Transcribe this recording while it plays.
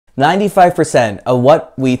95% of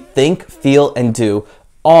what we think, feel, and do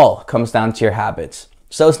all comes down to your habits.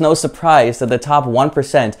 So it's no surprise that the top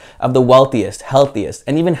 1% of the wealthiest, healthiest,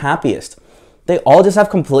 and even happiest, they all just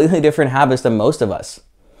have completely different habits than most of us.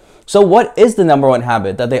 So what is the number one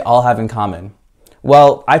habit that they all have in common?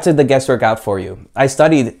 Well, I took the guesswork out for you. I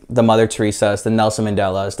studied the Mother Teresa's, the Nelson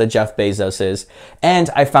Mandela's, the Jeff Bezos's,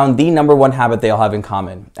 and I found the number one habit they all have in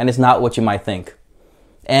common. And it's not what you might think.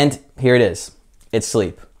 And here it is. It's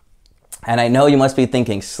sleep. And I know you must be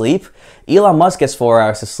thinking, sleep? Elon Musk gets 4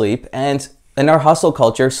 hours of sleep, and in our hustle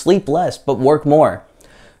culture, sleep less, but work more.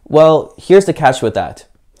 Well, here's the catch with that.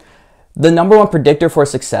 The number one predictor for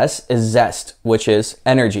success is zest, which is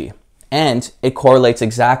energy. And it correlates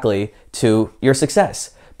exactly to your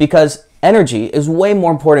success because energy is way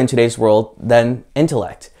more important in today's world than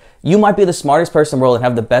intellect. You might be the smartest person in the world and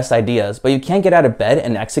have the best ideas, but you can't get out of bed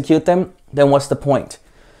and execute them, then what's the point?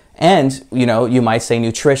 And, you might say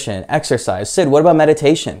nutrition, exercise. Sid, what about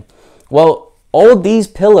meditation? Well, all these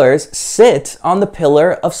pillars sit on the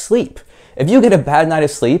pillar of sleep. If you get a bad night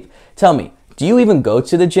of sleep, tell me, do you even go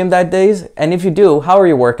to the gym that days? And if you do, how are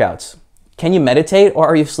your workouts? Can you meditate or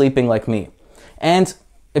are you sleeping like me? And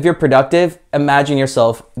if you're productive, imagine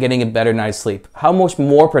yourself getting a better night's sleep. How much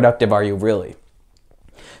more productive are you really?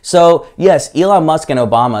 So yes, Elon Musk and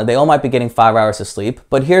Obama, they all might be getting 5 hours of sleep,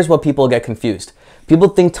 but here's what people get confused. People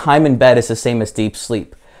think time in bed is the same as deep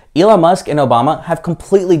sleep. Elon Musk and Obama have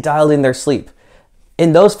completely dialed in their sleep.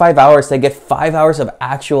 In those 5 hours, they get 5 hours of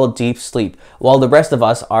actual deep sleep, while the rest of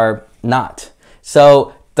us are not.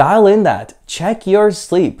 So dial in that. Check your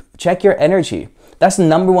sleep. Check your energy. That's the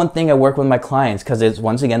number one thing I work with my clients because it's,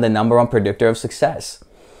 once again, the number one predictor of success.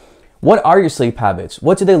 What are your sleep habits?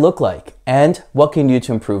 What do they look like? And what can you do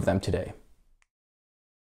to improve them today?